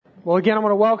Well, again, I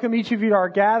want to welcome each of you to our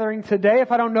gathering today.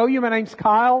 If I don't know you, my name's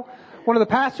Kyle, one of the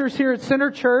pastors here at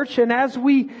Center Church. And as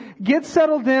we get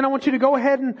settled in, I want you to go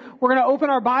ahead and we're going to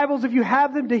open our Bibles, if you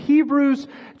have them, to Hebrews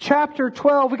chapter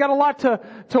 12. We got a lot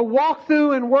to walk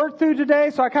through and work through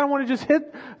today, so I kind of want to just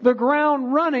hit the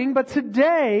ground running. But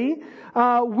today,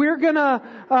 we're going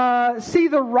to see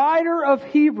the writer of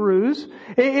Hebrews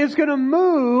is going to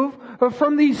move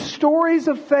from these stories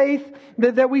of faith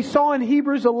that we saw in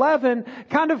Hebrews 11,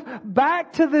 kind of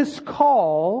back to this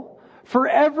call for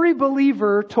every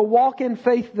believer to walk in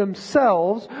faith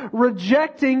themselves,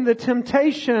 rejecting the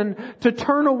temptation to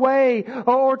turn away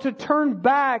or to turn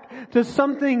back to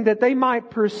something that they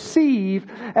might perceive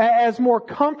as more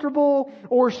comfortable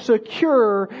or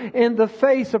secure in the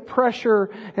face of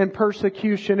pressure and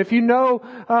persecution. If you know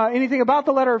anything about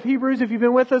the letter of Hebrews, if you've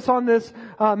been with us on this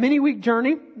mini-week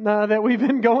journey that we've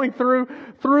been going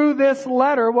through this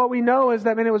letter, what we know is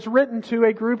that it was written to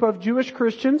a group of Jewish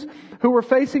Christians who were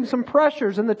facing some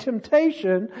pressures, and the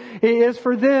temptation is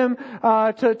for them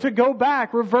to go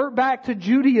back, revert back to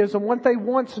Judaism, what they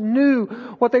once knew,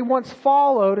 what they once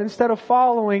followed, instead of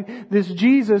following this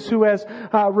Jesus who has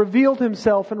revealed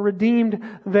Himself and redeemed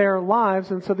their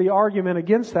lives. And so the argument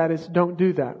against that is don't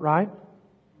do that, right?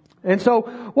 And so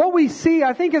what we see,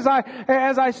 I think, as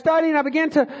I study and I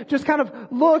began to just kind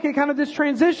of look at kind of this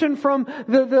transition from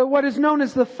the what is known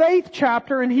as the faith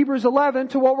chapter in Hebrews 11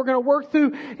 to what we're going to work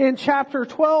through in chapter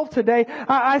 12 today,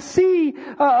 I see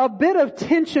a bit of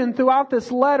tension throughout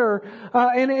this letter,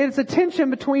 and it's a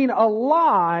tension between a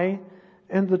lie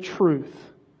and the truth.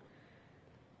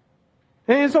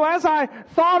 And so as I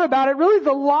thought about it, really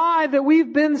the lie that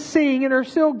we've been seeing and are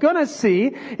still gonna see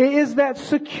is that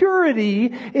security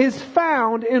is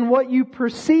found in what you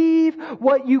perceive,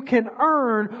 what you can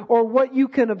earn, or what you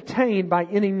can obtain by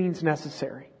any means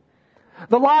necessary.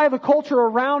 The lie of the culture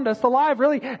around us, the lie of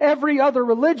really every other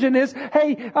religion is,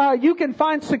 hey, you can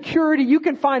find security, you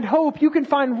can find hope, you can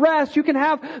find rest, you can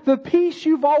have the peace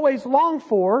you've always longed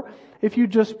for if you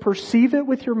just perceive it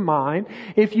with your mind,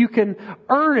 if you can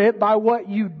earn it by what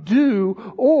you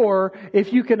do, or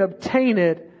if you can obtain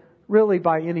it really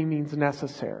by any means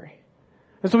necessary.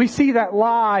 And so we see that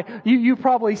lie. You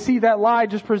probably see that lie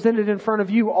just presented in front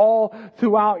of you all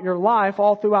throughout your life,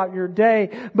 all throughout your day.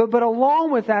 But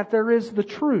along with that, there is the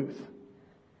truth.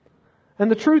 And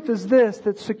the truth is this,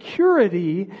 that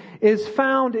security is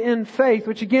found in faith,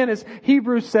 which again, as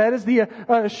Hebrews said, is the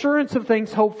assurance of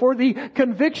things hoped for, the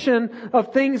conviction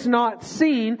of things not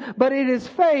seen, but it is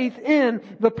faith in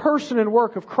the person and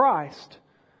work of Christ.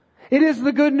 It is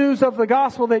the good news of the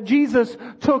gospel that Jesus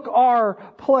took our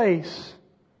place.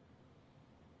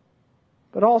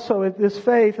 But also this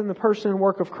faith in the person and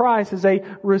work of Christ is a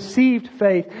received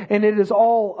faith, and it is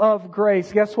all of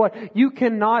grace. Guess what? You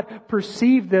cannot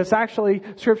perceive this. Actually,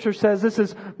 Scripture says this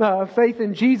is faith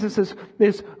in Jesus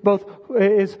is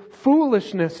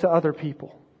foolishness to other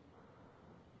people.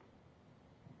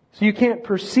 So you can't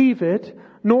perceive it,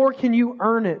 nor can you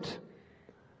earn it.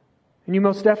 And you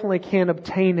most definitely can't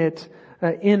obtain it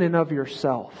in and of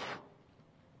yourself.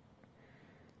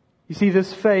 You see,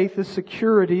 this faith, this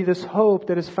security, this hope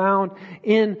that is found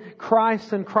in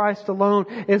Christ and Christ alone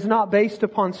is not based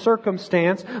upon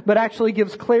circumstance, but actually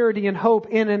gives clarity and hope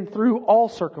in and through all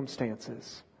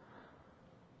circumstances.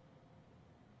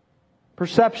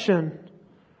 Perception,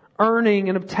 earning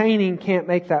and obtaining can't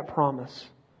make that promise.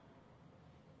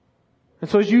 And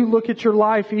so as you look at your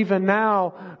life even now,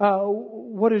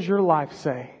 what does your life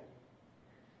say?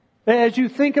 As you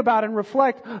think about and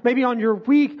reflect maybe on your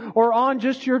week or on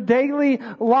just your daily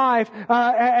life,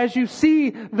 as you see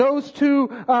those two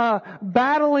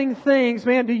battling things,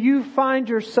 man, do you find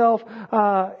yourself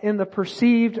in the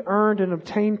perceived, earned, and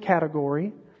obtained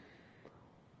category?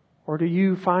 Or do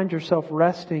you find yourself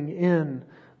resting in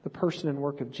the person and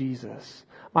work of Jesus?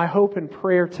 My hope and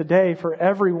prayer today for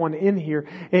everyone in here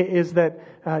is that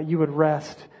you would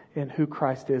rest in who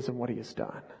Christ is and what He has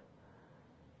done.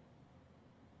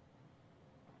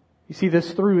 You see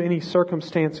this through any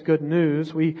circumstance good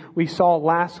news. We saw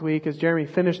last week as Jeremy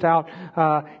finished out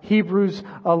Hebrews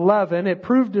 11. It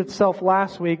proved itself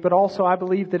last week, but also I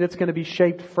believe that it's going to be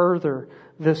shaped further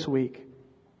this week.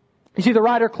 You see, the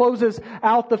writer closes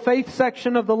out the faith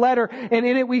section of the letter, and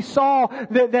in it we saw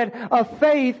that a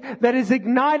faith that is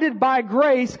ignited by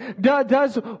grace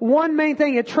does one main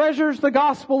thing. It treasures the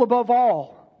gospel above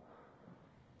all.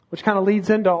 Which kind of leads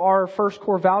into our first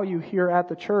core value here at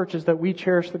the church, is that we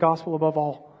cherish the gospel above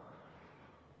all.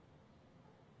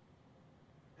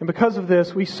 And because of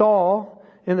this, we saw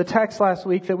in the text last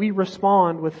week that we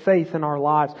respond with faith in our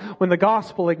lives. When the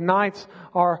gospel ignites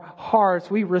our hearts,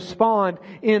 we respond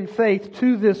in faith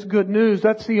to this good news.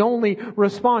 That's the only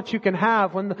response you can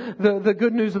have when the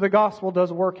good news of the gospel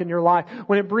does work in your life.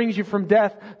 When it brings you from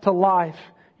death to life,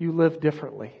 you live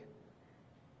differently.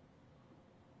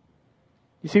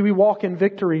 You see, we walk in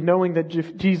victory knowing that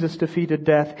Jesus defeated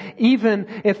death, even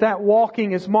if that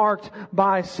walking is marked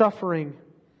by suffering,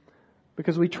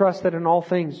 because we trust that in all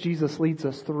things Jesus leads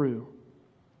us through.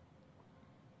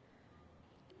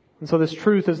 And so this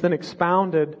truth is then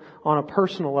expounded on a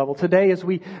personal level. Today, as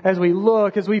we've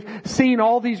seen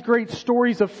all these great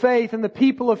stories of faith and the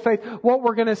people of faith, what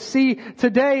we're going to see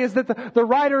today is that the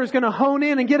writer is going to hone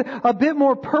in and get a bit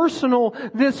more personal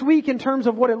this week in terms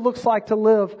of what it looks like to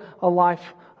live a life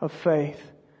of faith.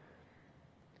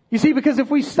 You see, because if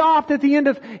we stopped at the end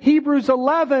of Hebrews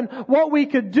 11, what we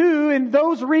could do, and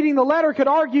those reading the letter could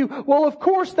argue, well, of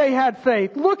course they had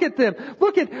faith. Look at them.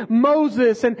 Look at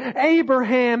Moses and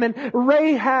Abraham and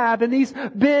Rahab and these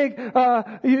big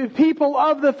people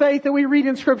of the faith that we read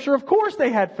in Scripture. Of course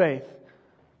they had faith.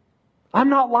 I'm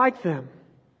not like them.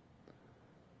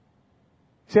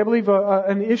 See, I believe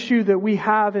an issue that we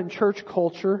have in church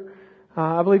culture,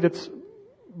 I believe it's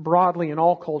broadly in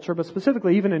all culture, but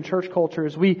specifically even in church culture,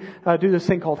 is we do this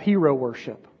thing called hero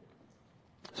worship.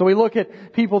 So we look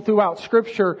at people throughout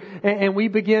Scripture and we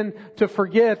begin to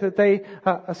forget that they,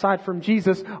 aside from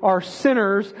Jesus, are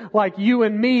sinners like you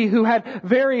and me who had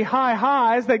very high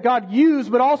highs that God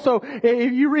used, but also,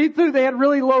 if you read through, they had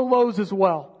really low lows as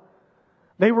well.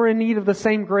 They were in need of the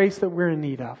same grace that we're in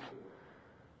need of.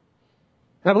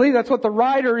 I believe that's what the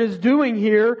writer is doing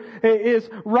here, is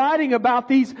writing about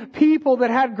these people that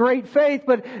had great faith,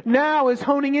 but now is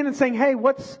honing in and saying, hey,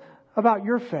 what's about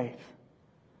your faith?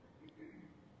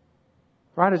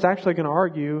 The writer's actually going to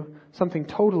argue something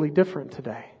totally different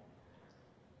today.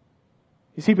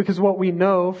 You see, because what we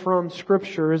know from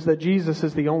Scripture is that Jesus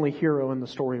is the only hero in the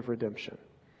story of redemption.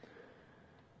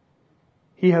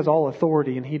 He has all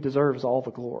authority and He deserves all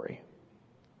the glory.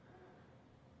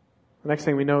 The next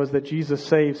thing we know is that Jesus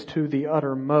saves to the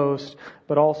uttermost,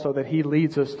 but also that He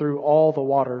leads us through all the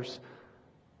waters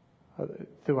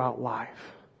throughout life.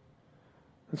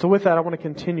 And so with that, I want to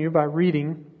continue by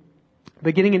reading,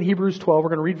 beginning in Hebrews 12, we're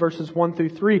going to read verses 1 through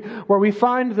 3, where we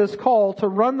find this call to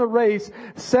run the race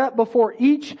set before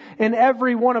each and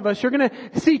every one of us. You're going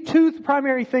to see two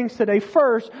primary things today.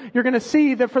 First, you're going to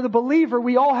see that for the believer,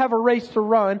 we all have a race to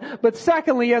run. But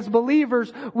secondly, as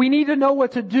believers, we need to know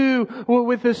what to do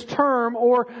with this term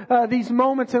or these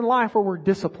moments in life where we're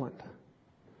disciplined.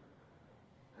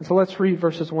 And so let's read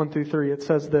verses 1 through 3. It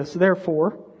says this,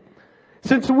 therefore,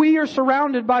 since we are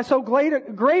surrounded by so great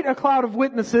a cloud of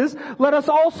witnesses, let us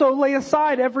also lay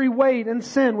aside every weight and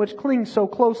sin which clings so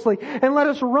closely, and let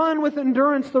us run with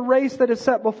endurance the race that is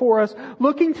set before us,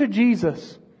 looking to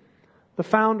Jesus, the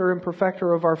founder and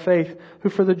perfecter of our faith, who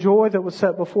for the joy that was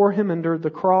set before Him endured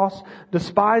the cross,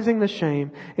 despising the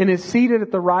shame, and is seated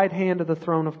at the right hand of the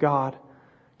throne of God.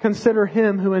 Consider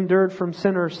Him who endured from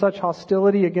sinners such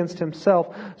hostility against Himself,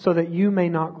 so that you may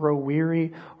not grow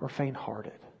weary or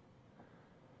faint-hearted.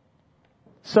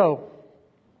 So,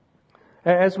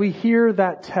 as we hear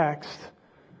that text,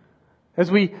 as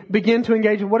we begin to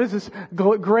engage in what is this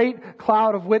great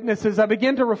cloud of witnesses, I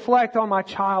begin to reflect on my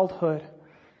childhood.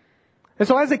 And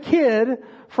so as a kid,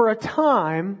 for a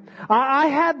time, I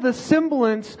had the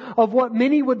semblance of what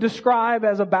many would describe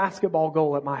as a basketball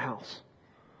goal at my house.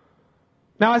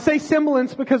 Now I say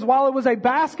semblance because while it was a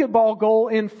basketball goal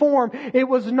in form, it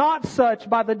was not such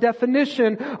by the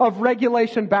definition of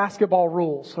regulation basketball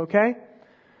rules, okay?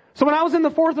 So when I was in the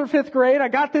 4th or 5th grade, I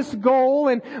got this goal,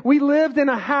 and we lived in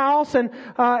a house, and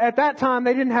at that time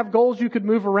they didn't have goals you could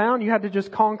move around. You had to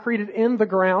just concrete it in the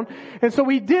ground. And so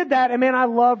we did that, and man, I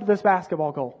loved this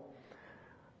basketball goal.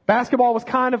 Basketball was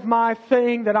kind of my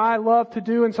thing that I loved to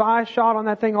do, and so I shot on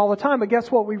that thing all the time. But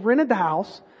guess what? We rented the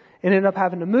house and ended up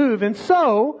having to move. And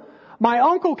so my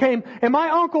uncle came, and my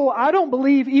uncle, I don't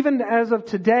believe even as of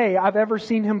today I've ever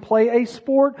seen him play a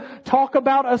sport, talk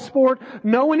about a sport,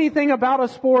 know anything about a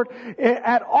sport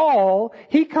at all.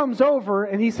 He comes over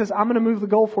and he says, I'm going to move the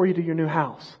goal for you to your new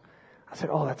house. I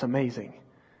said, oh, that's amazing.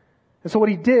 And so what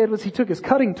he did was he took his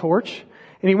cutting torch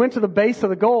and he went to the base of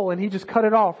the goal and he just cut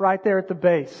it off right there at the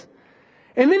base.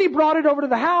 And then he brought it over to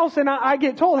the house, and I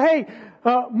get told, hey,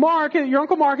 Mark, your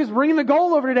Uncle Mark is bringing the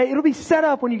goal over today. It'll be set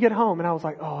up when you get home. And I was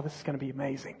like, oh, this is going to be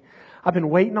amazing. I've been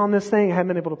waiting on this thing. I haven't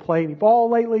been able to play any ball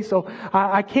lately, so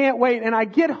I can't wait. And I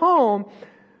get home,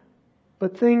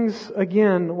 but things,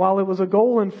 again, while it was a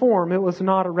goal in form, it was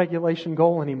not a regulation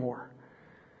goal anymore.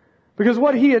 Because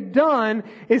what he had done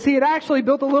is he had actually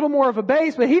built a little more of a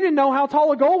base, but he didn't know how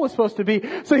tall a goal was supposed to be.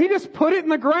 So he just put it in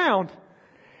the ground.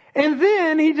 And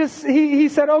then he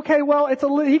said, okay, well,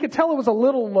 he could tell it was a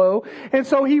little low. And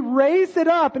so he raised it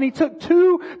up and he took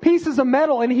 2 pieces of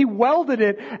metal and he welded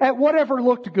it at whatever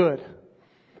looked good.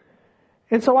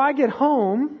 And so I get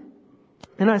home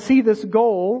and I see this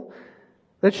goal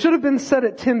that should have been set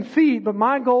at 10 feet, but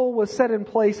my goal was set in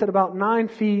place at about 9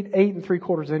 feet, 8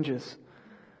 3/4 inches.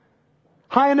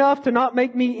 High enough to not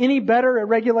make me any better at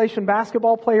regulation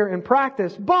basketball player in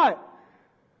practice, but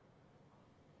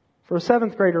for a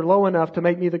 7th grader, low enough to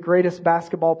make me the greatest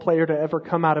basketball player to ever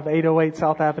come out of 808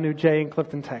 South Avenue J in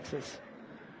Clifton, Texas.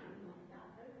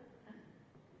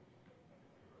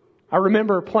 I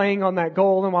remember playing on that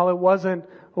goal, and while it wasn't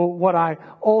what I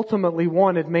ultimately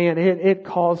wanted, man, it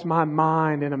caused my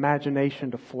mind and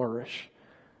imagination to flourish.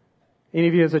 Any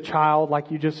of you as a child, like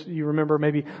you remember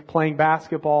maybe playing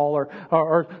basketball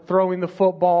or throwing the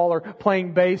football or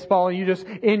playing baseball, and you just,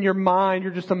 in your mind,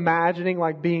 you're just imagining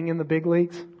like being in the big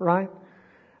leagues, right?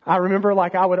 I remember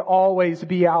like I would always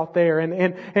be out there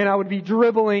and I would be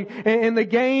dribbling and the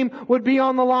game would be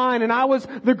on the line and I was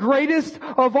the greatest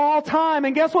of all time.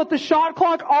 And guess what? The shot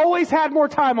clock always had more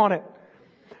time on it.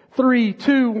 3,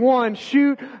 2, 1,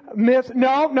 shoot, miss.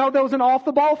 No, that was an off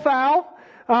the ball foul.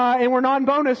 And we're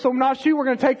non-bonus, so I'm not shooting. We're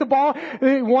going to take the ball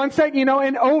 1 second,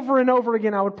 and over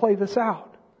again I would play this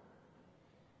out.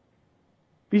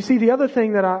 But you see, the other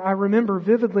thing that I remember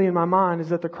vividly in my mind is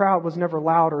that the crowd was never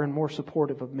louder and more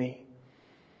supportive of me.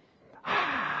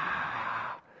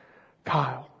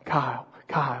 Kyle.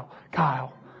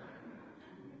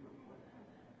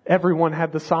 Everyone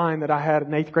had the sign that I had in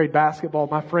 8th grade basketball.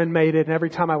 My friend made it, and every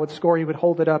time I would score, he would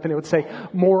hold it up and it would say,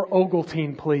 "More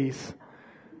Ovaltine, please."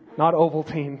 Not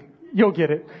Ovaltine. You'll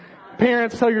get it.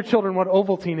 Parents, tell your children what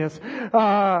Ovaltine is.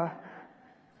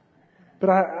 But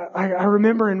I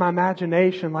remember in my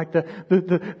imagination, like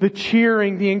the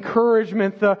cheering, the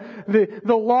encouragement, the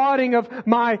lauding of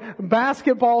my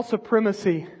basketball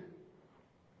supremacy.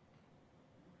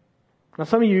 Now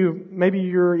some of you, maybe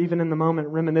you're even in the moment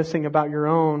reminiscing about your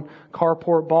own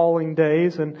carport bowling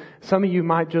days, and some of you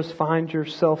might just find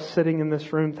yourself sitting in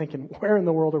this room thinking, where in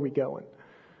the world are we going?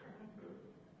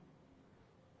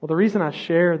 Well, the reason I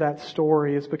share that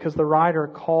story is because the writer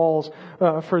calls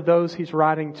for those he's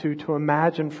writing to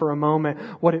imagine for a moment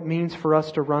what it means for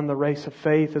us to run the race of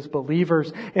faith as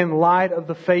believers in light of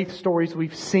the faith stories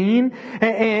we've seen.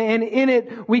 And in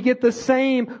it, we get the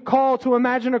same call to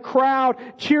imagine a crowd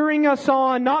cheering us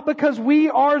on, not because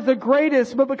we are the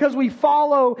greatest, but because we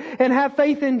follow and have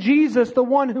faith in Jesus, the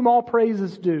one whom all praise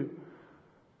is due.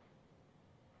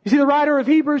 You see, the writer of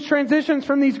Hebrews transitions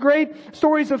from these great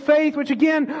stories of faith, which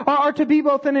again are to be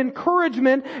both an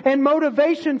encouragement and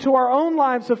motivation to our own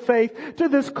lives of faith, to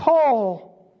this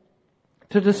call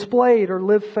to display it or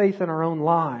live faith in our own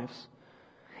lives.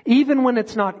 Even when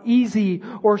it's not easy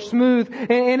or smooth.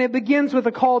 And it begins with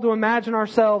a call to imagine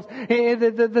ourselves.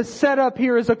 The setup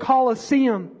here is a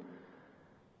coliseum.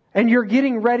 And you're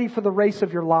getting ready for the race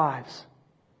of your lives.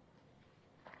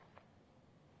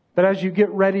 But as you get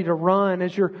ready to run,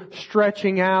 as you're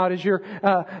stretching out, as you're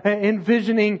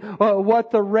envisioning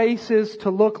what the race is to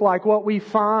look like, what we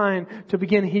find to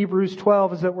begin Hebrews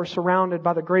 12 is that we're surrounded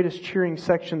by the greatest cheering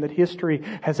section that history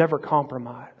has ever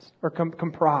comprised.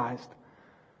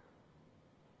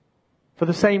 For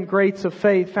the same greats of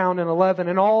faith found in 11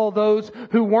 and all those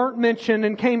who weren't mentioned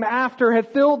and came after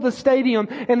have filled the stadium,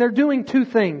 and they're doing 2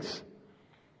 things.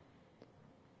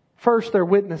 First, they're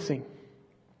witnessing.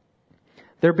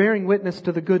 They're bearing witness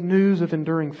to the good news of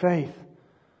enduring faith.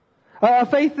 A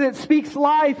faith that speaks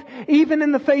life even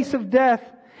in the face of death.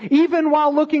 Even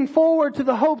while looking forward to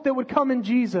the hope that would come in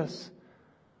Jesus.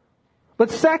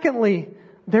 But secondly,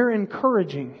 they're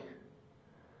encouraging.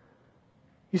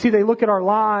 You see, they look at our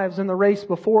lives and the race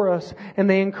before us and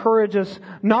they encourage us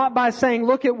not by saying,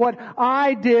 look at what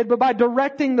I did, but by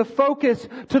directing the focus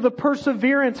to the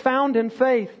perseverance found in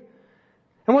faith.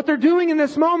 And what they're doing in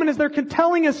this moment is they're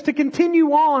telling us to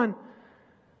continue on.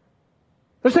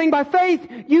 They're saying by faith,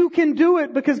 you can do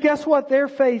it, because guess what? Their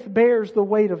faith bears the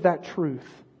weight of that truth.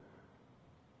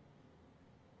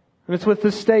 And it's with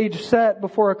the stage set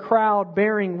before a crowd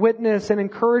bearing witness and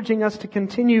encouraging us to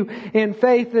continue in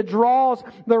faith that draws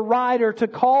the writer to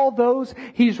call those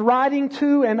he's writing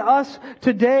to and us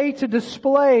today to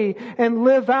display and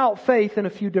live out faith in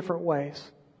a few different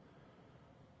ways.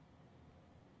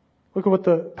 Look at what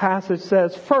the passage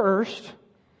says. First,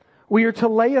 we are to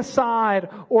lay aside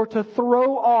or to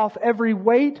throw off every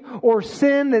weight or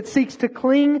sin that seeks to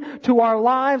cling to our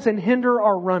lives and hinder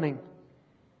our running.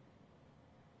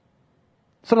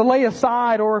 So to lay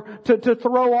aside or to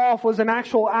throw off was an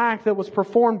actual act that was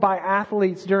performed by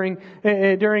athletes during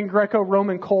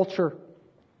Greco-Roman culture.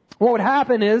 What would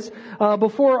happen is,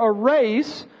 before a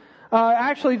race,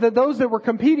 those that were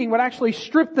competing would actually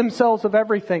strip themselves of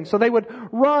everything. So they would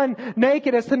run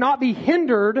naked as to not be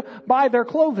hindered by their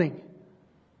clothing.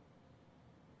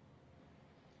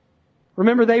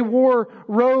 Remember, they wore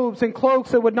robes and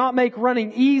cloaks that would not make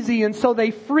running easy, and so they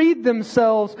freed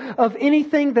themselves of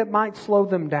anything that might slow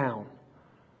them down.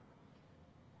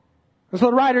 And so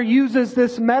the writer uses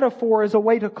this metaphor as a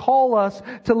way to call us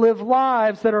to live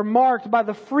lives that are marked by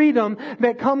the freedom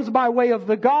that comes by way of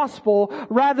the gospel,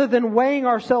 rather than weighing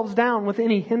ourselves down with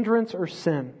any hindrance or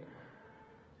sin.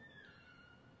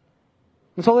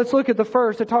 And so let's look at the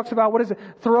first. It talks about, what is it?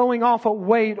 Throwing off a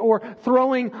weight or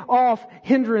throwing off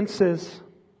hindrances.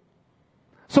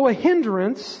 So a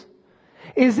hindrance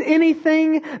is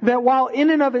anything that, while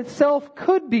in and of itself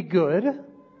could be good,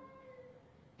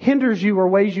 hinders you or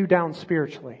weighs you down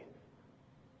spiritually.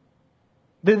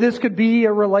 This could be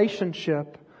a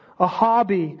relationship, a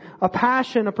hobby, a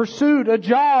passion, a pursuit, a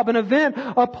job, an event,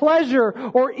 a pleasure,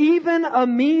 or even a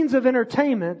means of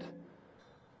entertainment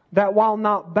that, while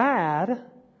not bad,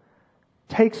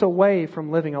 takes away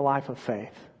from living a life of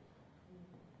faith.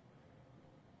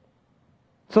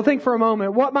 So think for a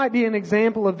moment, what might be an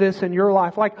example of this in your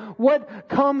life? Like, what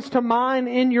comes to mind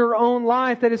in your own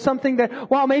life that is something that,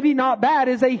 while maybe not bad,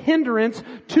 is a hindrance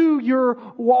to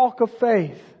your walk of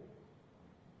faith?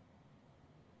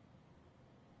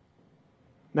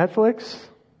 Netflix?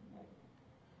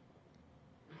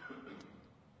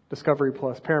 Discovery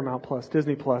Plus, Paramount Plus,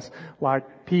 Disney Plus,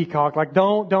 like Peacock. Like,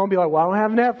 don't be like, well, I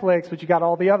don't have Netflix, but you got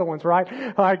all the other ones, right?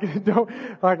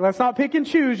 Let's not pick and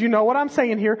choose. You know what I'm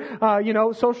saying here.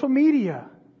 Social media.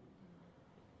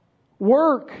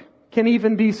 Work can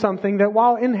even be something that,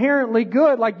 while inherently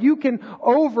good, like, you can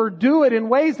overdo it in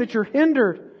ways that you're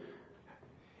hindered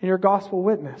in your gospel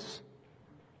witness.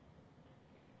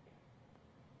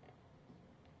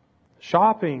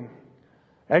 Shopping.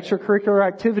 Extracurricular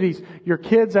activities, your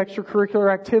kids'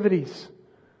 extracurricular activities.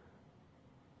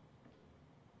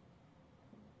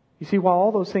 You see, while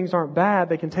all those things aren't bad,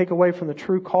 they can take away from the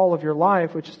true call of your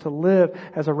life, which is to live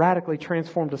as a radically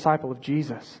transformed disciple of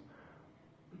Jesus.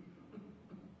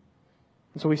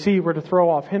 And so we see we're to throw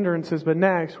off hindrances, but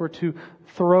next we're to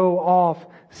throw off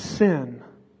sin.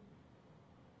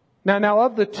 Now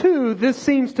of the two, this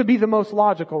seems to be the most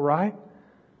logical, right?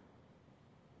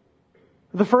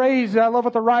 The phrase, I love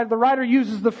what the writer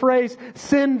uses the phrase,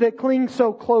 sin that clings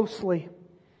so closely.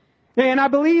 And I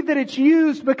believe that it's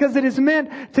used because it is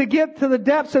meant to get to the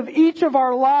depths of each of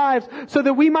our lives so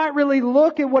that we might really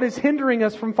look at what is hindering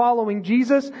us from following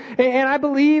Jesus. And I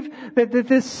believe that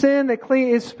this sin that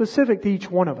clings is specific to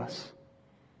each one of us.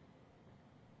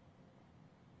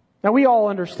 Now, we all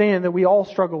understand that we all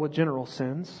struggle with general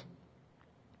sins.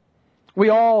 We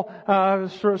all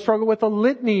struggle with a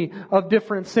litany of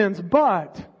different sins,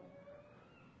 but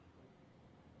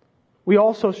we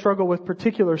also struggle with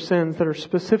particular sins that are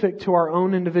specific to our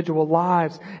own individual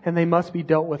lives, and they must be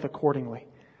dealt with accordingly.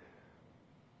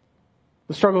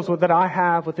 The struggles that I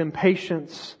have with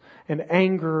impatience and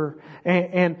anger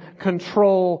and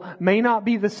control may not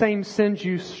be the same sins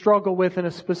you struggle with in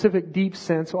a specific deep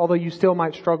sense, although you still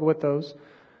might struggle with those.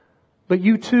 But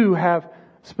you too have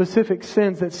specific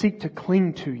sins that seek to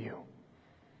cling to you.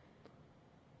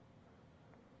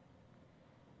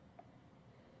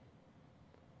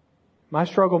 My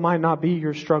struggle might not be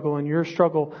your struggle, and your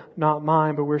struggle not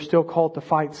mine, but we're still called to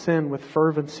fight sin with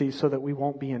fervency so that we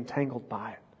won't be entangled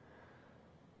by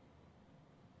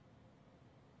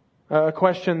it. A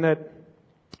question that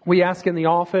we ask in the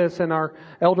office and our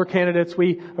elder candidates,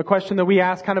 a question that we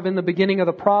asked kind of in the beginning of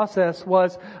the process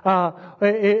was,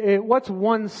 what's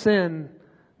one sin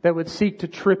that would seek to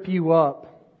trip you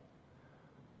up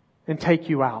and take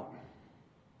you out?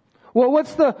 Well,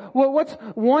 what's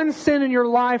one sin in your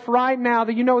life right now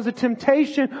that you know is a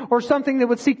temptation or something that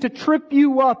would seek to trip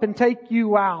you up and take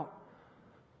you out?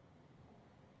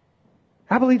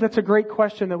 I believe that's a great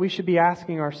question that we should be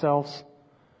asking ourselves.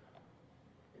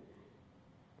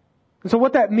 And so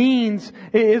what that means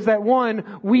is that,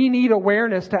 one, we need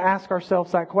awareness to ask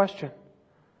ourselves that question.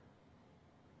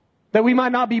 That we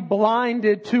might not be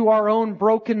blinded to our own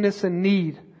brokenness and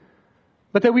need,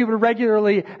 but that we would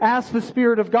regularly ask the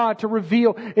Spirit of God to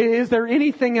reveal, is there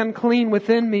anything unclean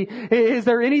within me? Is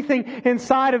there anything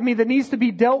inside of me that needs to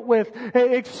be dealt with?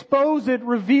 Expose it,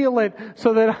 reveal it,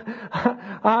 so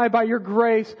that I, by your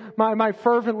grace, might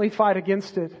fervently fight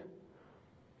against it.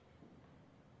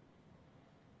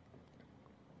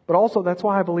 But also, that's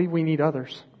why I believe we need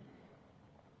others.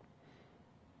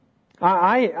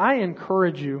 I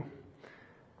encourage you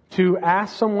to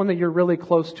ask someone that you're really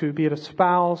close to, be it a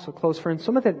spouse, a close friend,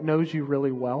 someone that knows you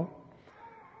really well,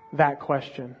 that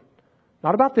question.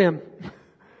 Not about them,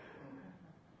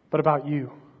 but about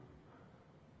you.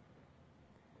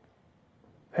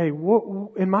 Hey,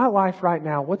 in my life right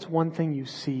now, what's one thing you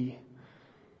see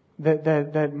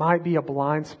that might be a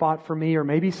blind spot for me, or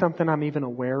maybe something I'm even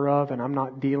aware of and I'm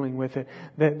not dealing with it,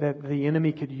 that the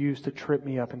enemy could use to trip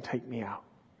me up and take me out?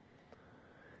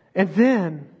 And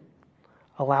then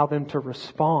allow them to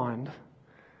respond.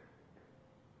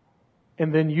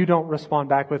 And then you don't respond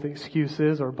back with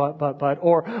excuses or but,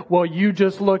 or, well, you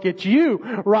just look at you,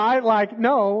 right? Like,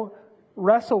 no,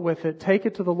 wrestle with it. Take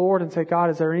it to the Lord and say, God,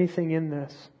 is there anything in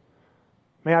this?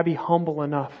 May I be humble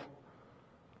enough.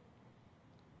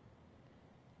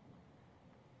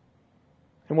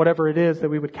 And whatever it is, that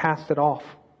we would cast it off,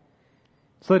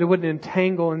 so that it wouldn't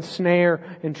entangle and snare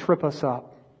and trip us up.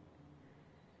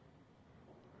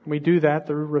 We do that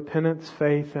through repentance,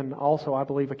 faith, and also, I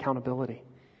believe, accountability.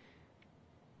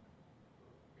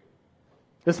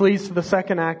 This leads to the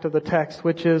second act of the text,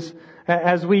 which is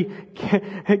as we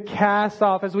cast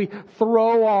off, as we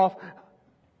throw off,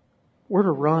 we're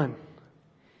to run.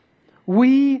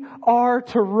 We are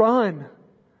to run.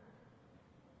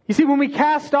 You see, when we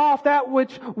cast off that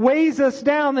which weighs us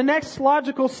down, the next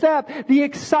logical step, the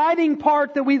exciting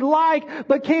part that we like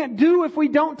but can't do if we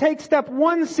don't take step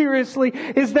one seriously,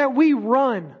 is that we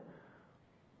run.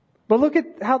 But look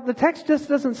at how the text just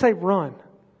doesn't say run.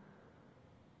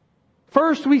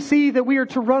 First, we see that we are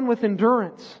to run with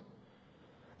endurance.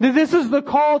 This is the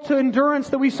call to endurance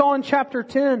that we saw in chapter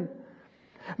 10.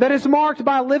 That is marked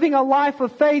by living a life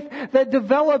of faith that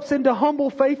develops into humble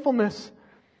faithfulness.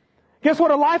 Guess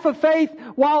what? A life of faith,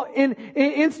 while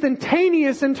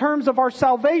instantaneous in terms of our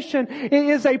salvation, it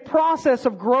is a process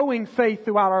of growing faith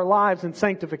throughout our lives and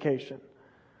sanctification.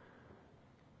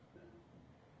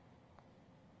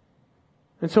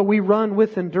 And so we run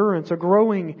with endurance, a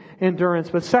growing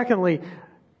endurance. But secondly,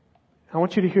 I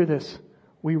want you to hear this.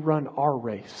 We run our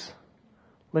race.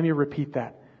 Let me repeat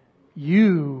that.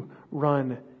 You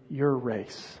run your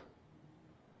race.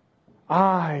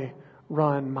 I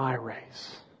run my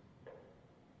race.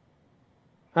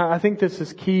 I think this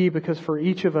is key because for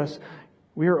each of us,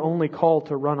 we are only called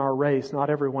to run our race, not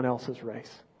everyone else's race.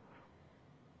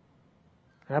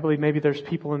 And I believe maybe there's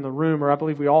people in the room, or I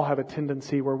believe we all have a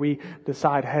tendency where we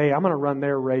decide, hey, I'm going to run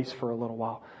their race for a little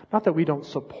while. Not that we don't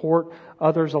support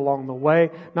others along the way.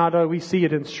 Not that we see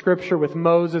it in Scripture with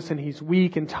Moses and he's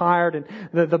weak and tired and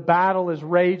the battle is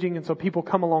raging, and so people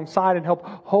come alongside and help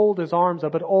hold his arms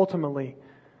up. But ultimately,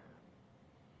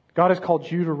 God has called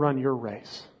you to run your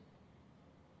race.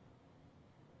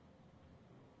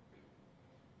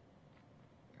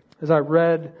 As I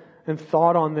read and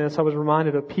thought on this, I was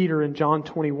reminded of Peter in John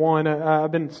 21.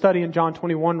 I've been studying John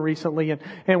 21 recently,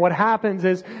 and what happens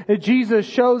is Jesus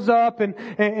shows up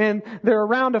and they're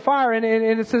around a fire, and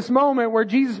it's this moment where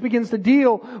Jesus begins to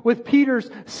deal with Peter's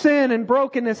sin and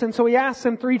brokenness, and so he asks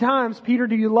him 3 times, Peter,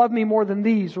 do you love me more than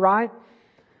these, right?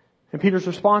 And Peter's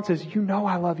response is, you know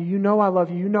I love you, you know I love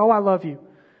you, you know I love you.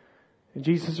 And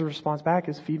Jesus' response back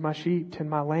is, feed my sheep, tend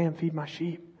my lamb, feed my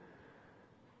sheep.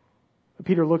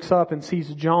 Peter looks up and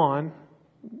sees John,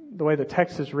 the way the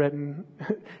text is written,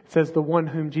 it says the one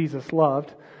whom Jesus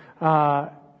loved.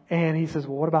 And he says,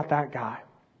 well, what about that guy?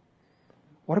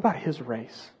 What about his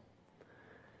race?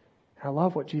 And I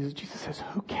love what Jesus says,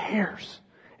 who cares?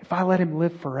 If I let him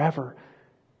live forever,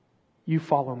 you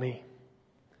follow me.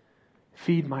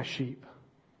 Feed my sheep.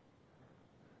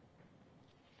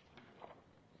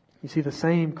 You see, the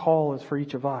same call is for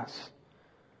each of us.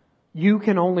 You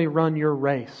can only run your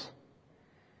race.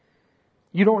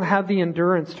 You don't have the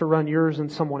endurance to run yours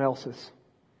and someone else's.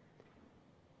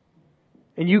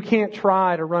 And you can't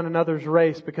try to run another's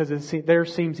race because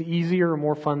theirs seems easier or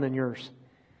more fun than yours.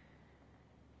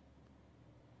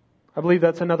 I believe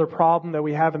that's another problem that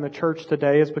we have in the church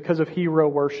today, is because of hero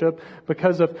worship,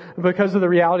 because of the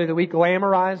reality that we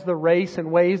glamorize the race in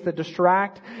ways that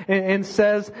distract and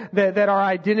says that our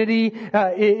identity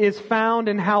is found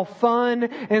in how fun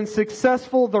and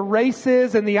successful the race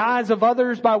is in the eyes of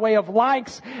others by way of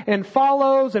likes and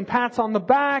follows and pats on the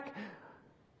back.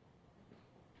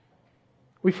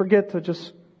 We forget to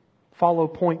just follow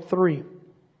point 3.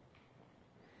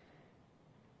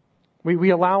 We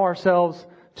allow ourselves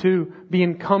to be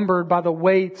encumbered by the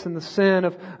weights and the sin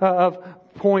of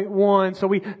point 1. So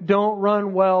we don't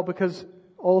run well because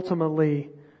ultimately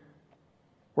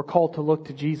we're called to look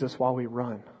to Jesus while we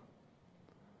run.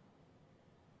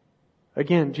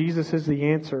 Again, Jesus is the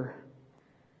answer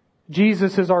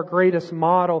Jesus is our greatest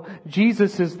model.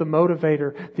 Jesus is the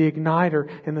motivator, the igniter,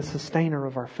 and the sustainer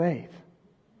of our faith.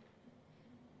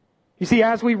 You see,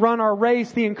 as we run our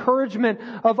race, the encouragement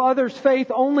of others'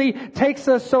 faith only takes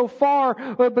us so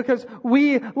far because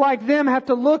we, like them, have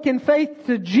to look in faith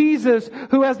to Jesus,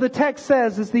 who, as the text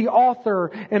says, is the author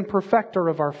and perfecter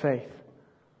of our faith.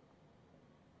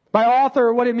 By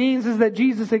author, what it means is that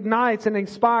Jesus ignites and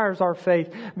inspires our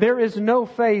faith. There is no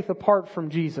faith apart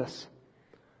from Jesus.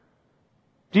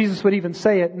 Jesus would even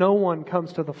say it, no one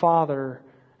comes to the Father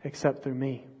except through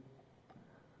me.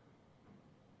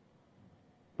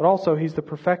 But also, He's the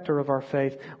perfecter of our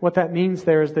faith. What that means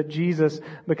there is that Jesus,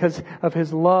 because of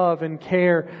His love and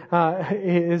care,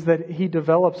 is that He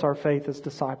develops our faith as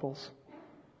disciples.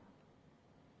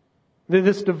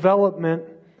 This development,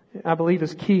 I believe,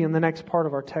 is key in the next part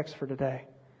of our text for today.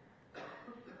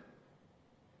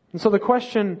 And so the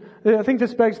question, I think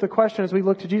this begs the question as we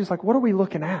look to Jesus, like, what are we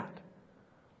looking at?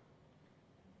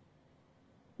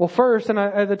 Well, first, and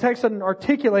the text doesn't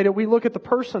articulate it, we look at the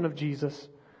person of Jesus.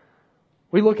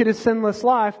 We look at His sinless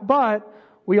life, but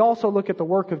we also look at the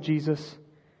work of Jesus.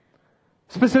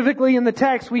 Specifically in the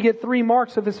text, we get 3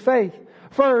 marks of His faith.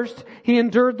 First, He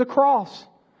endured the cross.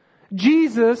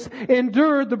 Jesus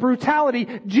endured the brutality.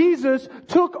 Jesus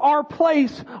took our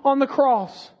place on the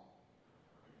cross.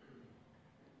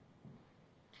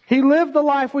 He lived the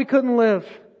life we couldn't live.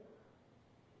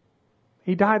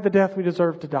 He died the death we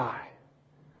deserved to die.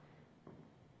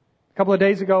 A couple of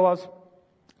days ago, I was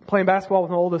playing basketball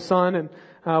with my oldest son, and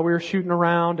we were shooting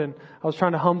around, and I was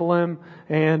trying to humble him,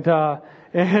 and so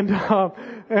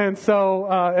it's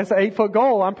an 8-foot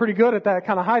goal. I'm pretty good at that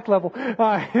kind of height level,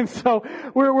 and so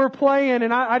we're playing,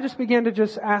 and I just began to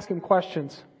just ask him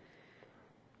questions.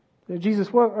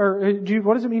 Jesus, what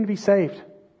does it mean to be saved?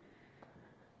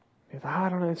 I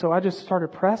don't know. And so I just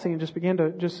started pressing and just began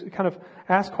to just kind of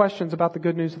ask questions about the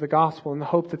good news of the gospel and the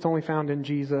hope that's only found in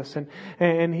Jesus.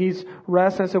 And he's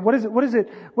resting. I said, what does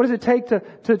it take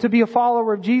to be a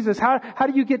follower of Jesus? How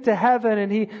do you get to heaven? And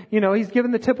he's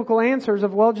given the typical answers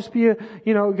of, well, just go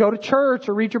to church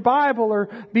or read your Bible or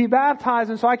be baptized.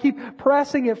 And so I keep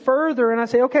pressing it further, and I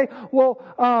say, okay, well,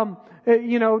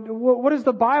 what does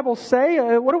the Bible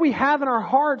say? What do we have in our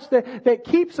hearts that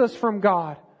keeps us from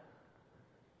God?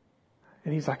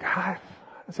 And he's like, I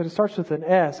said, it starts with an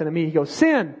S. And immediately he goes,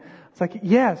 sin. It's like,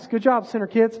 yes, good job, sinner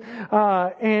kids.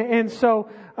 So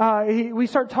we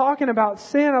start talking about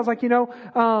sin. I was like,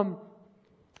 I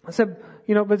said,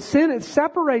 but sin, it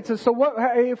separates us. So what,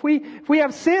 if we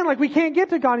have sin, like we can't get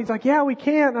to God? He's like, yeah, we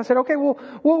can't. And I said, okay, well,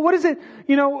 what is it?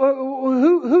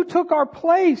 Who took our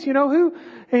place? Who?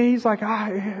 And he's like,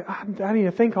 I need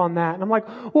to think on that. And I'm like,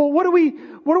 well, what are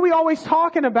we always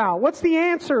talking about? What's the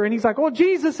answer? And he's like, well,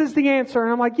 Jesus is the answer.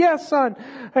 And I'm like, yes, son.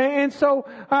 And so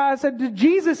I said, did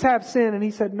Jesus have sin? And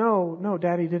he said, no,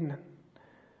 Daddy didn't. I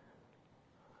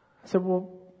said,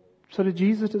 well, so did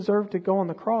Jesus deserve to go on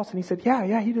the cross? And he said,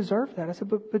 yeah, he deserved that. I said,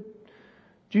 but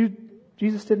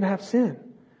Jesus didn't have sin.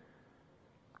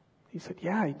 He said,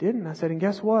 yeah, he didn't. I said, and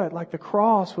guess what? Like the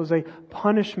cross was a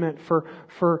punishment for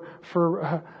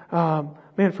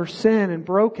sin and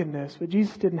brokenness, but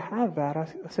Jesus didn't have that. I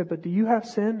said, but do you have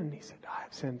sin? And he said, I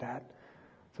have sin, Dad.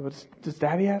 So does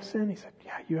Daddy have sin? He said,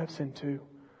 yeah, you have sin too.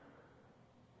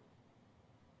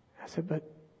 I said,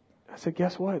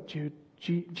 guess what, Jude?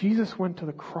 Jesus went to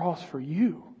the cross for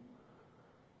you.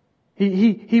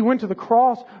 He went to the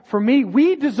cross for me.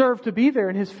 We deserve to be there.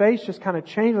 And his face just kind of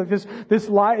changed like this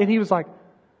light. And he was like,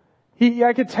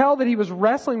 I could tell that he was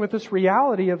wrestling with this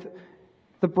reality of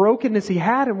the brokenness he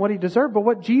had and what he deserved, but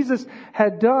what Jesus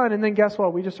had done. And then guess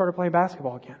what? We just started playing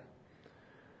basketball again.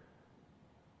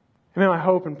 And my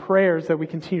hope and prayer is that we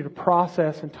continue to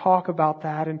process and talk about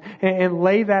that and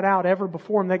lay that out ever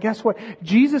before him. That guess what?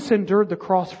 Jesus endured the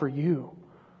cross for you.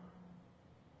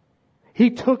 He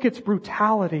took its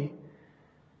brutality.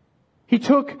 He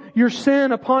took your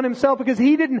sin upon himself because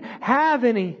he didn't have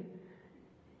any.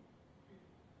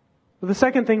 But the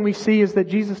second thing we see is that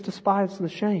Jesus despised the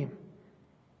shame.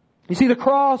 You see, the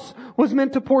cross was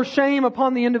meant to pour shame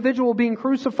upon the individual being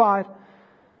crucified.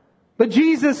 But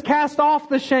Jesus cast off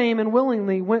the shame and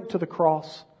willingly went to the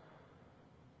cross.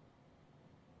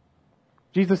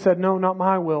 Jesus said, no, not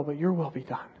my will, but your will be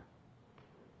done.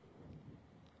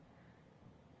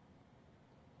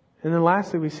 And then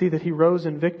lastly, we see that he rose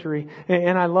in victory.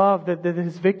 And I love that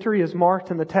his victory is marked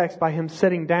in the text by him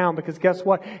sitting down, because guess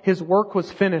what? His work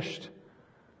was finished.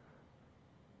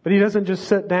 But he doesn't just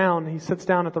sit down. He sits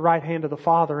down at the right hand of the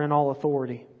Father in all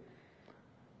authority.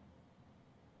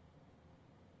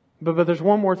 But there's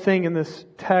one more thing in this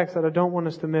text that I don't want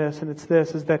us to miss, and it's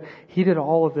this, is that he did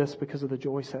all of this because of the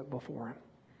joy set before him.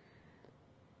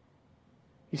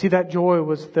 You see, that joy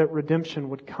was that redemption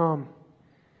would come.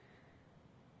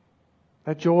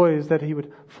 That joy is that He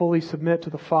would fully submit to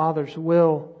the Father's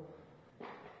will.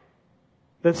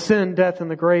 That sin, death, and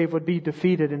the grave would be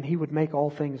defeated and He would make all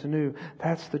things new.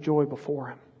 That's the joy before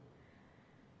Him.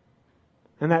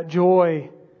 And that joy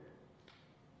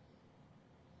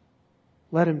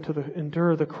led Him to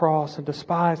endure the cross and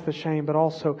despise the shame, but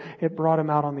also it brought Him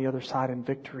out on the other side in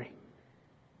victory.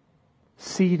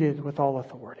 Seated with all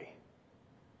authority.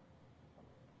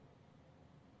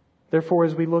 Therefore,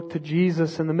 as we look to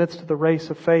Jesus in the midst of the race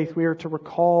of faith, we are to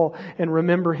recall and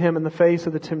remember Him in the face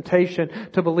of the temptation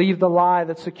to believe the lie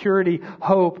that security,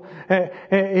 hope,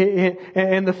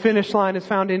 and the finish line is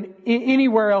found in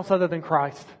anywhere else other than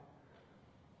Christ.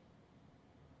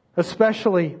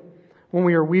 Especially when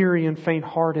we are weary and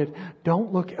faint-hearted,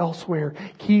 don't look elsewhere.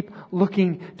 Keep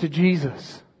looking to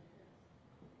Jesus.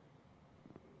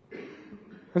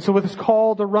 And so with this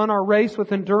call to run our race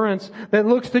with endurance that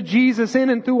looks to Jesus in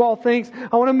and through all things,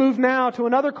 I want to move now to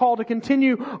another call to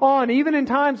continue on, even in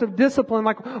times of discipline.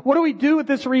 Like, what do we do with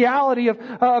this reality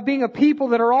of being a people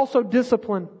that are also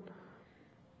disciplined?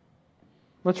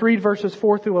 Let's read verses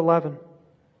 4 through 11.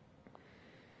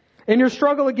 In your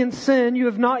struggle against sin, you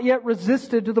have not yet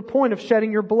resisted to the point of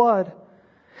shedding your blood.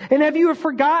 And have you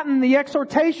forgotten the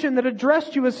exhortation that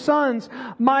addressed you as sons?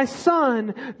 My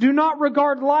son, do not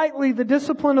regard lightly the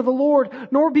discipline of the Lord,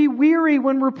 nor be weary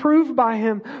when reproved by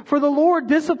Him. For the Lord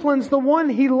disciplines the one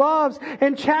He loves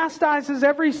and chastises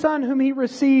every son whom He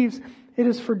receives. It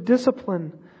is for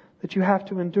discipline that you have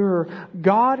to endure.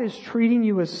 God is treating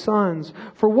you as sons.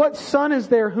 For what son is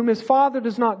there whom his father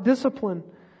does not discipline?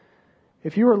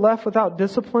 If you are left without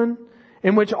discipline,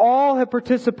 in which all have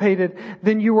participated,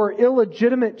 then you are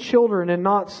illegitimate children and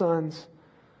not sons.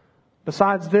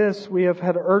 Besides this, we have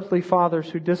had earthly fathers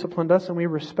who disciplined us and we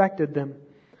respected them.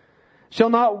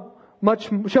 Shall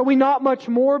we not much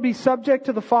more be subject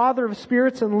to the Father of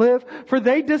spirits and live? For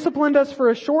they disciplined us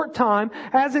for a short time,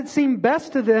 as it seemed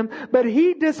best to them, but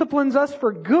He disciplines us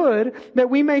for good, that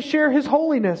we may share His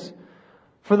holiness.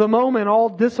 For the moment, all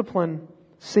discipline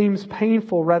seems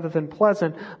painful rather than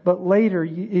pleasant, but later it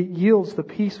yields the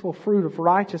peaceful fruit of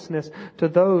righteousness to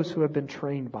those who have been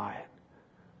trained by it.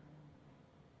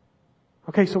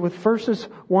 Okay, so with verses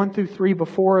 1 through 3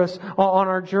 before us on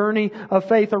our journey of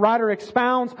faith, the writer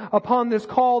expounds upon this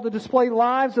call to display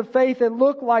lives of faith that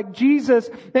look like Jesus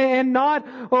and not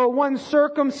one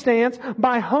circumstance,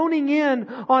 by honing in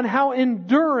on how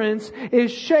endurance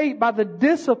is shaped by the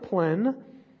discipline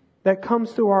that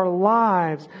comes through our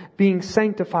lives being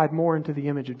sanctified more into the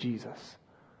image of Jesus.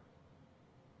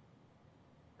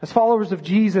 As followers of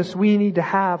Jesus, we need to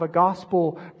have a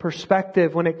gospel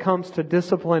perspective when it comes to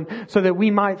discipline so that we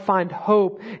might find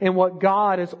hope in what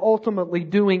God is ultimately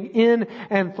doing in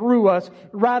and through us,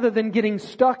 rather than getting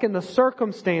stuck in the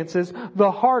circumstances, the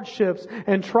hardships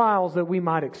and trials that we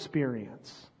might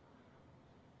experience.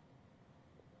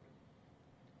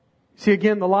 See,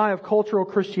 again, the lie of cultural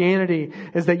Christianity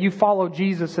is that you follow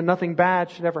Jesus and nothing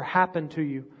bad should ever happen to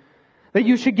you. That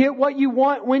you should get what you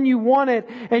want when you want it,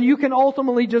 and you can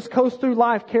ultimately just coast through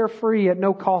life carefree at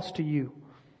no cost to you.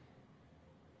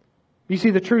 You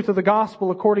see, the truth of the gospel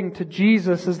according to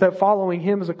Jesus is that following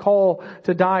Him is a call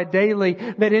to die daily.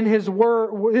 That in this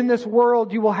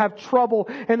world you will have trouble,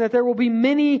 and that there will be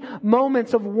many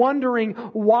moments of wondering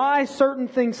why certain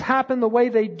things happen the way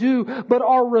they do. But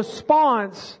our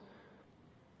response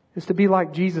is to be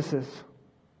like Jesus's.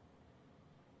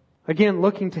 Again,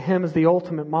 looking to Him as the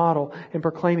ultimate model and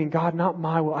proclaiming, God, not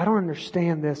my will. I don't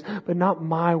understand this, but not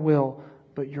my will,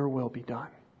 but Your will be done.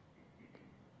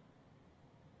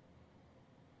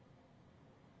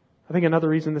 I think another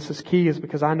reason this is key is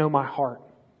because I know my heart.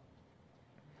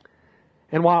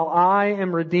 And while I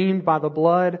am redeemed by the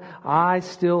blood, I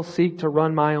still seek to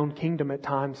run my own kingdom at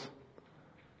times.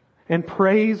 And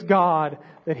praise God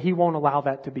that He won't allow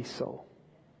that to be so.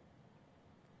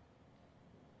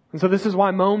 And so this is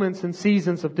why moments and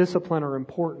seasons of discipline are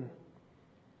important.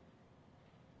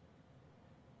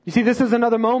 You see, this is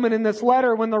another moment in this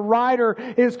letter when the writer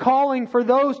is calling for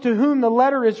those to whom the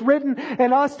letter is written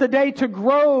and us today to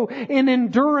grow in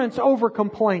endurance over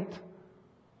complaint.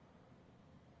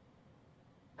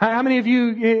 How many of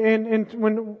you,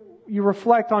 when you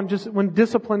reflect on just when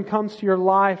discipline comes to your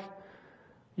life,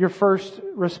 your first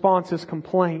response is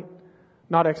complaint,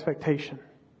 not expectation?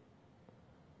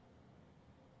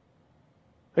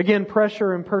 Again,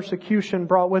 pressure and persecution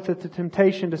brought with it the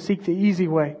temptation to seek the easy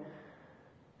way.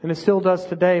 And it still does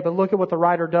today. But look at what the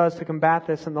writer does to combat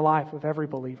this in the life of every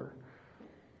believer.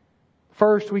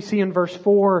 First, we see in verse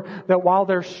 4 that while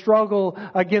their struggle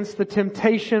against the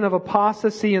temptation of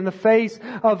apostasy in the face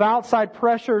of outside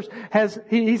pressures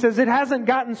he says it hasn't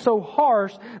gotten so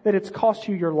harsh that it's cost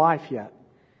you your life yet.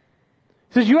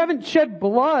 He says you haven't shed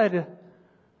blood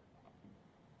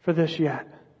for this yet.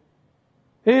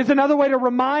 It is another way to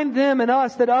remind them and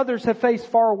us that others have faced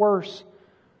far worse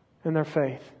in their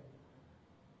faith.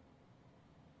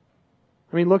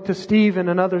 I mean, look to Stephen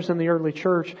and others in the early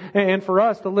church. And for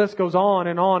us, the list goes on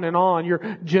and on and on. Your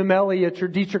Jim Elliot, your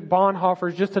Dietrich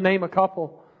Bonhoeffers, just to name a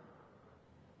couple.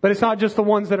 But it's not just the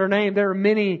ones that are named. There are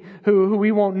many who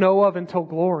we won't know of until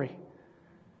glory.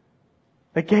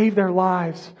 They gave their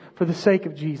lives for the sake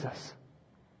of Jesus.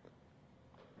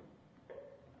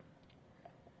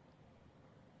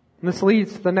 And this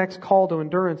leads to the next call to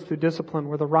endurance through discipline,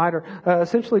 where the writer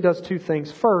essentially does two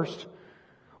things. First,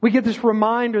 we get this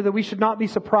reminder that we should not be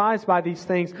surprised by these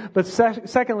things. But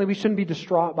secondly, we shouldn't be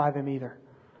distraught by them either.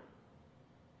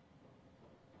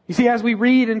 You see, as we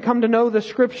read and come to know the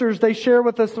Scriptures, they share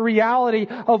with us the reality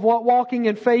of what walking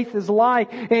in faith is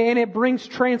like. And it brings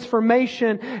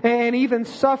transformation and even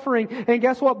suffering. And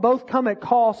guess what? Both come at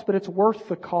cost, but it's worth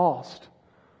the cost.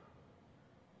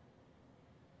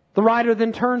 The writer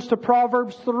then turns to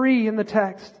Proverbs 3 in the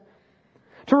text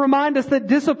to remind us that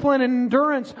discipline and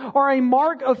endurance are a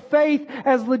mark of faith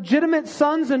as legitimate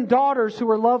sons and daughters who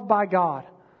are loved by God.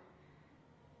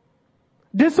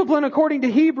 Discipline, according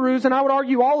to Hebrews, and I would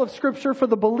argue all of Scripture for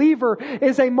the believer,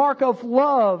 is a mark of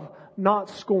love, not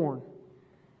scorn.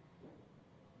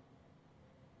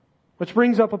 Which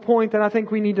brings up a point that I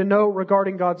think we need to note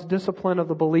regarding God's discipline of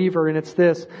the believer, and it's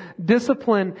this.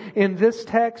 Discipline in this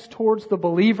text towards the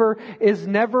believer is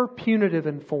never punitive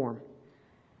in form.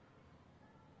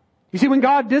 You see, when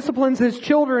God disciplines His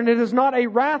children, it is not a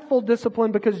wrathful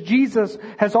discipline because Jesus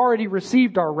has already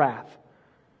received our wrath.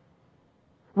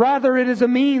 Rather, it is a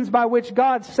means by which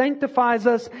God sanctifies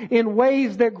us in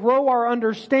ways that grow our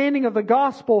understanding of the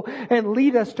gospel and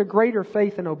lead us to greater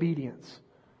faith and obedience.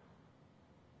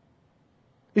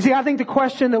 You see, I think the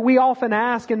question that we often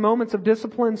ask in moments of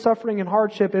discipline, suffering, and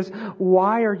hardship is,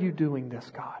 why are you doing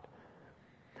this, God?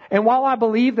 And while I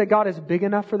believe that God is big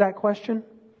enough for that question,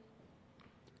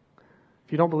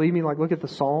 if you don't believe me, look at the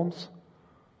Psalms.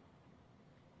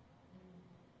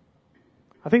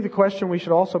 I think the question we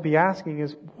should also be asking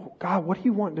is, God, what do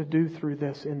you want to do through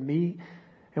this in me?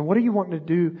 And what do you want to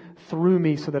do through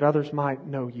me so that others might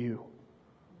know you?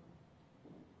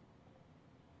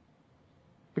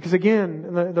 Because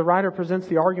again, the writer presents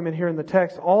the argument here in the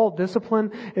text, all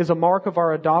discipline is a mark of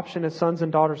our adoption as sons and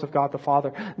daughters of God the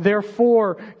Father.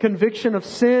 Therefore, conviction of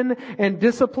sin and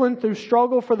discipline through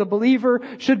struggle for the believer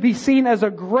should be seen as a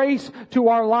grace to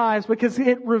our lives because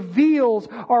it reveals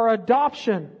our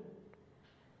adoption.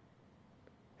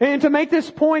 And to make this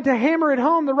point, to hammer it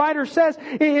home, the writer says,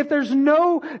 if there's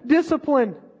no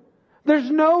discipline,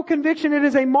 there's no conviction, it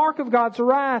is a mark of God's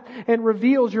wrath and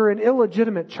reveals you're an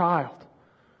illegitimate child.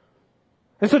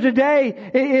 And so today,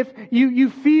 if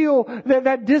you feel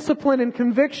that discipline and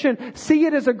conviction, see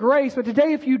it as a grace. But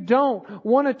today, if you don't,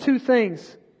 one of two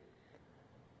things.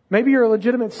 Maybe you're a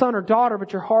legitimate son or daughter,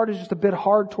 but your heart is just a bit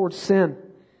hard towards sin.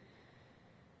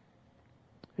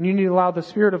 And you need to allow the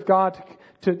Spirit of God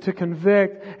to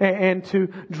convict and to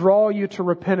draw you to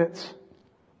repentance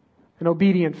and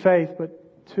obedient faith.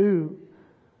 But two,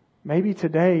 maybe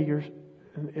today you're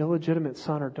an illegitimate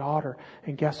son or daughter.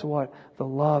 And guess what? The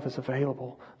love is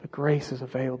available. The grace is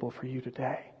available for you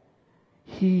today.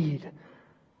 Heed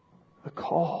the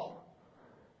call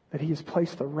that He has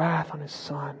placed the wrath on His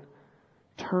Son.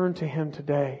 Turn to Him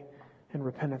today in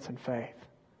repentance and faith.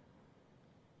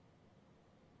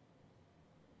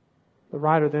 The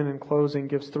writer then in closing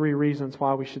gives 3 reasons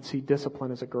why we should see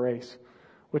discipline as a grace.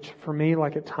 Which for me,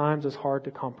 at times, is hard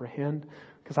to comprehend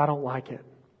because I don't like it.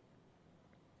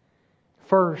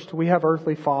 First, we have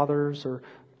earthly fathers or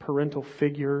parental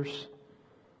figures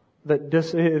that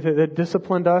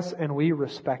disciplined us and we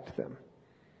respect them.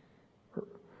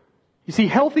 You see,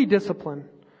 healthy discipline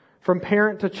from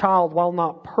parent to child, while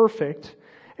not perfect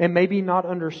and maybe not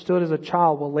understood as a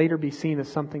child, will later be seen as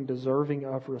something deserving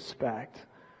of respect.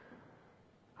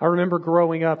 I remember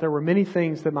growing up, there were many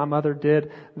things that my mother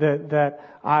did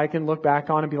that I can look back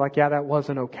on and be like, yeah, that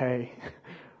wasn't okay.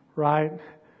 Right?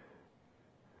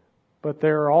 But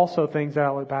there are also things that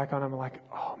I look back on and I'm like,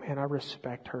 oh man, I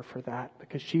respect her for that.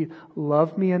 Because she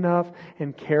loved me enough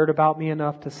and cared about me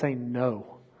enough to say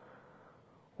no.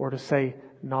 Or to say,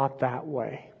 not that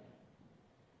way.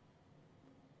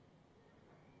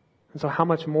 And so how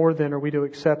much more then are we to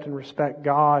accept and respect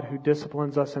God who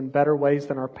disciplines us in better ways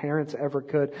than our parents ever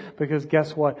could? Because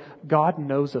guess what? God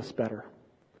knows us better.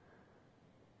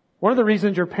 One of the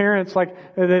reasons your parents,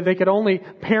 they could only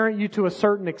parent you to a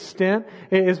certain extent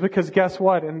is because guess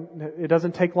what? And it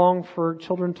doesn't take long for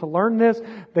children to learn this.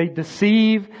 They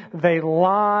deceive, they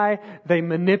lie, they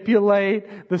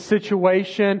manipulate the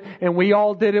situation. And we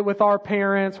all did it with our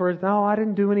parents where, no, I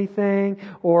didn't do anything.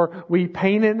 Or we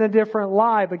paint it in a different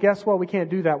light. But guess what? We can't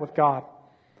do that with God.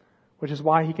 Which is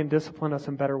why He can discipline us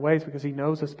in better ways, because He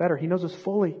knows us better. He knows us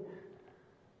fully.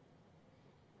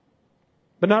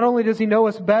 But not only does He know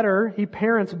us better, He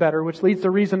parents better, which leads to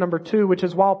reason number 2, which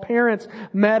is while parents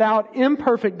met out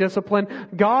imperfect discipline,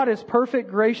 God is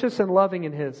perfect, gracious, and loving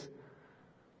in His.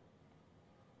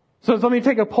 So let me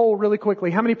take a poll really quickly.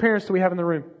 How many parents do we have in the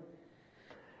room?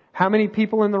 How many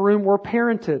people in the room were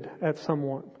parented at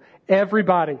someone?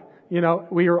 Everybody.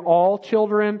 We are all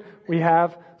children. We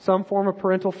have some form of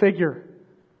parental figure.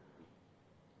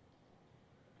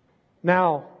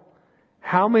 Now,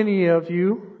 how many of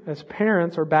you as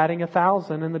parents are batting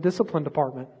 1,000 in the discipline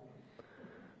department?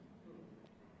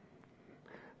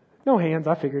 No hands,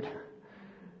 I figured.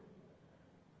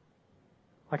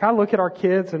 I look at our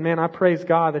kids and man, I praise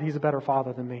God that He's a better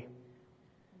father than me.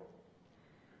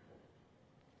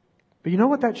 But you know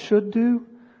what that should do?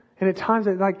 And at times,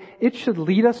 it should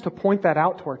lead us to point that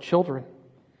out to our children.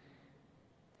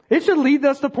 It should lead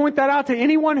us to point that out to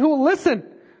anyone who will listen.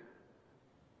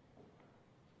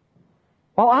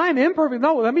 While I'm imperfect,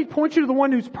 no, let me point you to the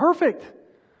one who's perfect,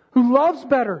 who loves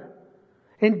better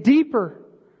and deeper.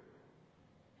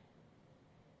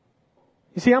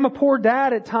 You see, I'm a poor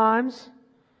dad at times,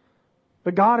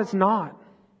 but God is not.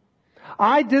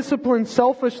 I discipline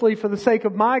selfishly for the sake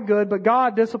of my good, but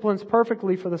God disciplines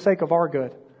perfectly for the sake of our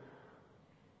good.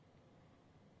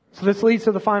 So this leads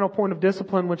to the final point of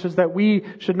discipline, which is that we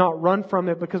should not run from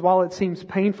it, because while it seems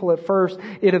painful at first,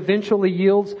 it eventually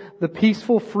yields the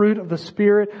peaceful fruit of the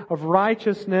Spirit of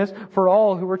righteousness for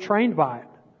all who are trained by it.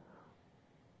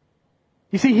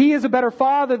 You see, He is a better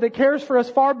Father that cares for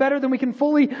us far better than we can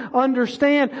fully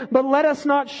understand. But let us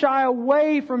not shy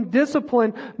away from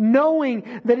discipline,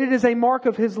 knowing that it is a mark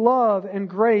of His love and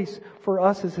grace for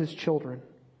us as His children.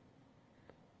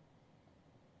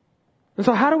 And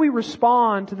so how do we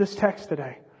respond to this text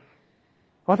today?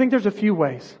 Well, I think there's a few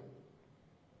ways.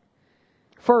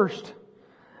 First,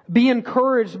 be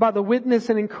encouraged by the witness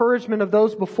and encouragement of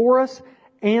those before us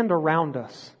and around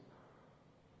us.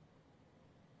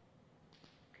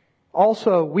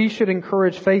 Also, we should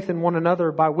encourage faith in one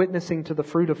another by witnessing to the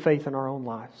fruit of faith in our own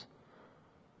lives.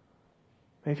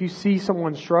 And if you see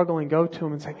someone struggling, go to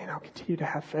them and say, continue to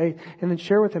have faith. And then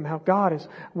share with them how God has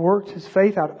worked His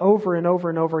faith out over and over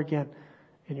and over again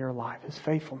in your life, His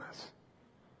faithfulness.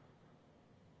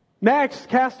 Next,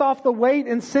 cast off the weight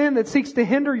and sin that seeks to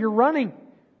hinder your running.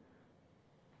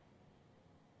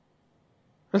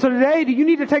 And so today, do you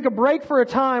need to take a break for a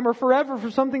time or forever for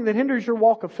something that hinders your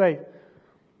walk of faith?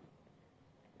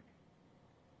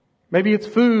 Maybe it's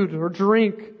food or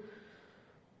drink.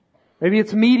 Maybe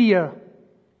it's media.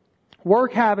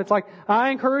 Work habits. I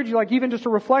encourage you, even just to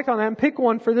reflect on that and pick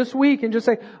one for this week and just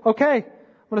say, okay,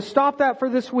 I'm going to stop that for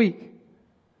this week.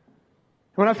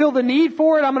 When I feel the need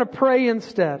for it, I'm going to pray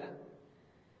instead.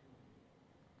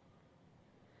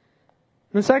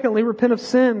 And secondly, repent of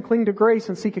sin, cling to grace,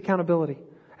 and seek accountability.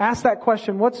 Ask that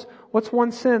question, what's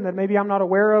one sin that maybe I'm not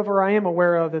aware of or I am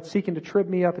aware of that's seeking to trip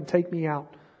me up and take me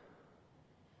out?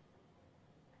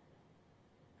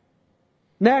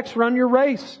 Next, run your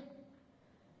race.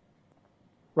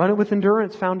 Run it with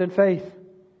endurance found in faith.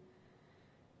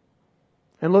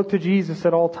 And look to Jesus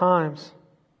at all times.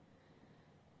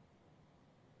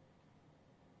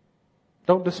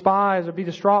 Don't despise or be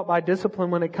distraught by discipline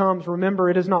when it comes. Remember,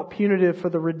 it is not punitive for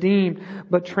the redeemed,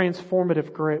 but a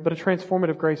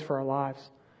transformative grace for our lives.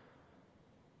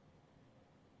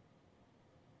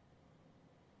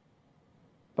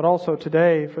 But also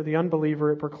today, for the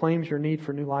unbeliever, it proclaims your need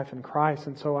for new life in Christ.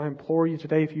 And so I implore you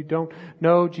today, if you don't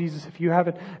know Jesus, if you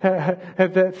haven't,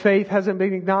 that faith hasn't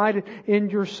been ignited in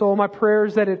your soul, my prayer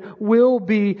is that it will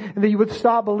be, and that you would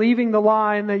stop believing the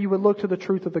lie and that you would look to the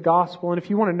truth of the gospel. And if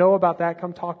you want to know about that,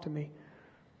 come talk to me.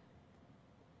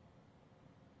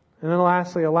 And then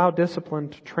lastly, allow discipline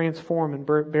to transform and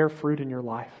bear fruit in your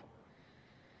life.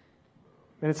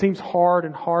 And it seems hard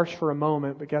and harsh for a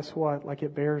moment, but guess what?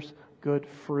 It bears good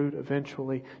fruit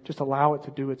eventually. Just allow it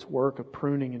to do its work of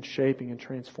pruning and shaping and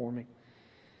transforming.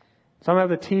 So I'm going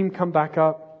to have the team come back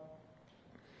up.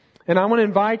 And I want to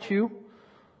invite you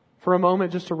for a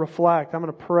moment just to reflect. I'm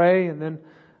going to pray and then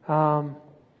I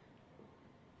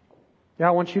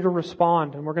want you to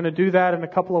respond. And we're going to do that in a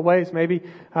couple of ways. Maybe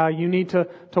you need to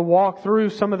walk through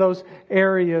some of those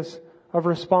areas of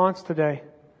response today.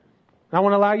 And I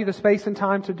want to allow you the space and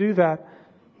time to do that.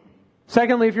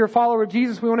 Secondly, if you're a follower of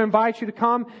Jesus, we want to invite you to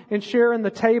come and share in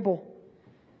the table.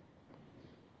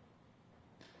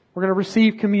 We're going to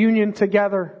receive communion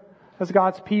together as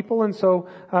God's people. And so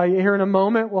here in a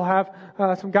moment, we'll have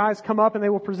some guys come up and they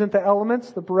will present the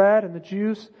elements, the bread and the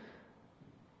juice.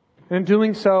 And in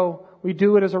doing so, we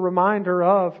do it as a reminder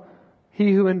of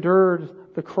He who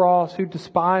endured the cross, who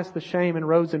despised the shame and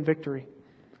rose in victory.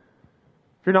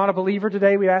 If you're not a believer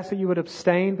today, we ask that you would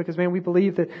abstain because, man, we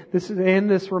believe that this is in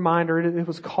this reminder. It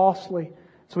was costly.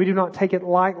 So we do not take it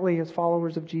lightly as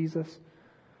followers of Jesus.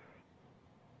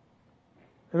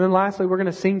 And then lastly, we're going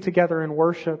to sing together in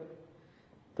worship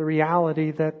the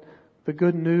reality that the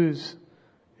good news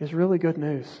is really good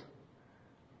news.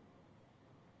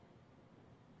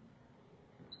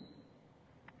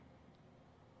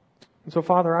 And so,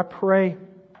 Father, I pray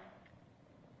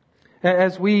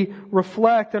as we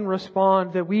reflect and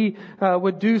respond that we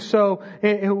would do so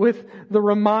with the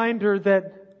reminder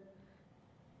that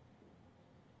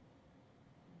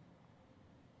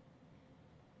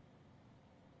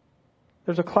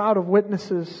there's a cloud of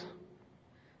witnesses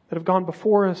that have gone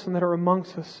before us and that are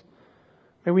amongst us.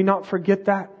 May we not forget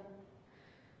that.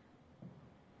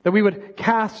 That we would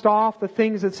cast off the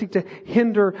things that seek to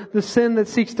hinder, the sin that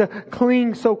seeks to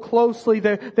cling so closely,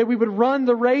 that we would run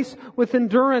the race with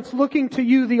endurance, looking to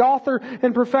You, the author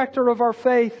and perfecter of our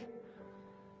faith.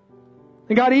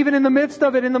 And God, even in the midst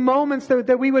of it, in the moments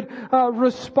that we would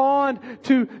respond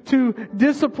to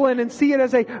discipline and see it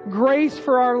as a grace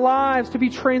for our lives, to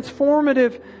be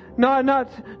transformative,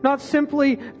 not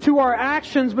simply to our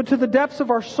actions, but to the depths of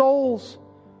our souls.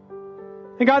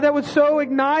 And God, that would so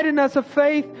ignite in us a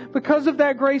faith because of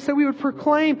that grace that we would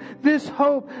proclaim this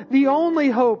hope, the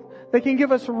only hope that can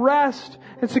give us rest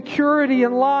and security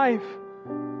in life,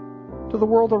 to the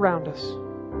world around us.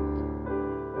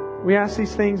 We ask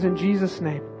these things in Jesus'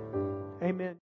 name. Amen.